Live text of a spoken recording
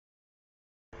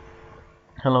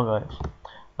Hello guys,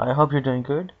 I hope you're doing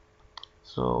good.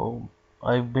 So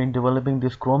I've been developing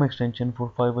this Chrome extension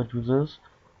for Fiverr users,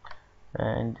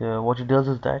 and what it does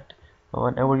is that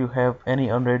whenever you have any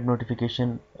unread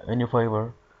notification in your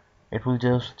Fiverr, it will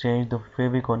just change the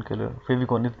favicon color.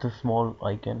 Favicon is the small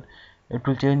icon. It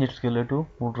will change its color to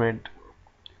red.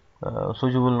 So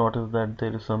you will notice that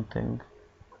there is something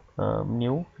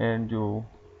new, and you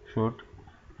should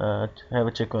have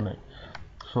a check on it.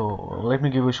 So let me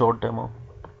give you a short demo.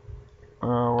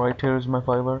 Right here is my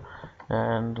Fiverr,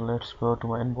 and let's go to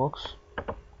my inbox.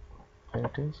 There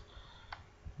it is,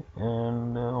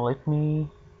 and let me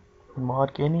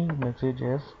mark any message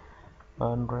as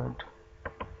unread.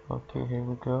 Okay, here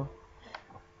we go.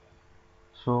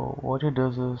 So what it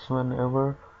does is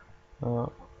whenever uh,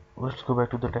 let's go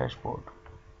back to the dashboard.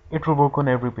 It will work on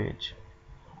every page.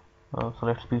 So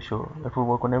let's be sure it will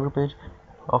work on every page.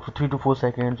 After 3 to 4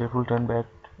 seconds it will turn back,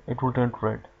 it will turn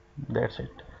red. That's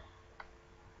it.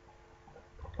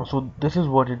 So this is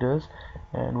what it does,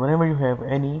 and whenever you have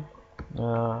any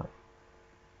uh,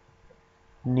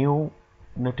 new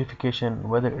notification,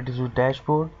 whether it is your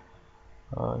dashboard,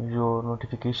 your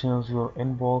notifications, your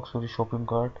inbox, or your shopping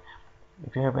cart,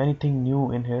 if you have anything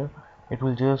new in here, it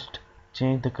will just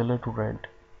change the color to red.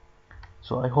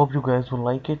 So I hope you guys will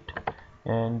like it,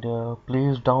 and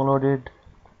please download it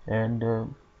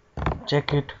and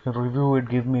check it, review it,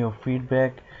 give me your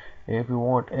feedback. If you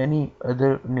want any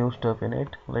other new stuff in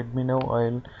it, let me know.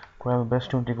 I'll try my best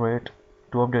to integrate,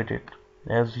 to update it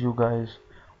as you guys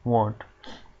want.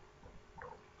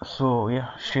 So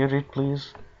yeah, share it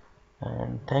please,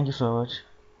 and thank you so much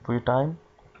for your time.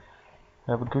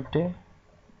 Have a good day.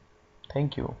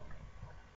 Thank you.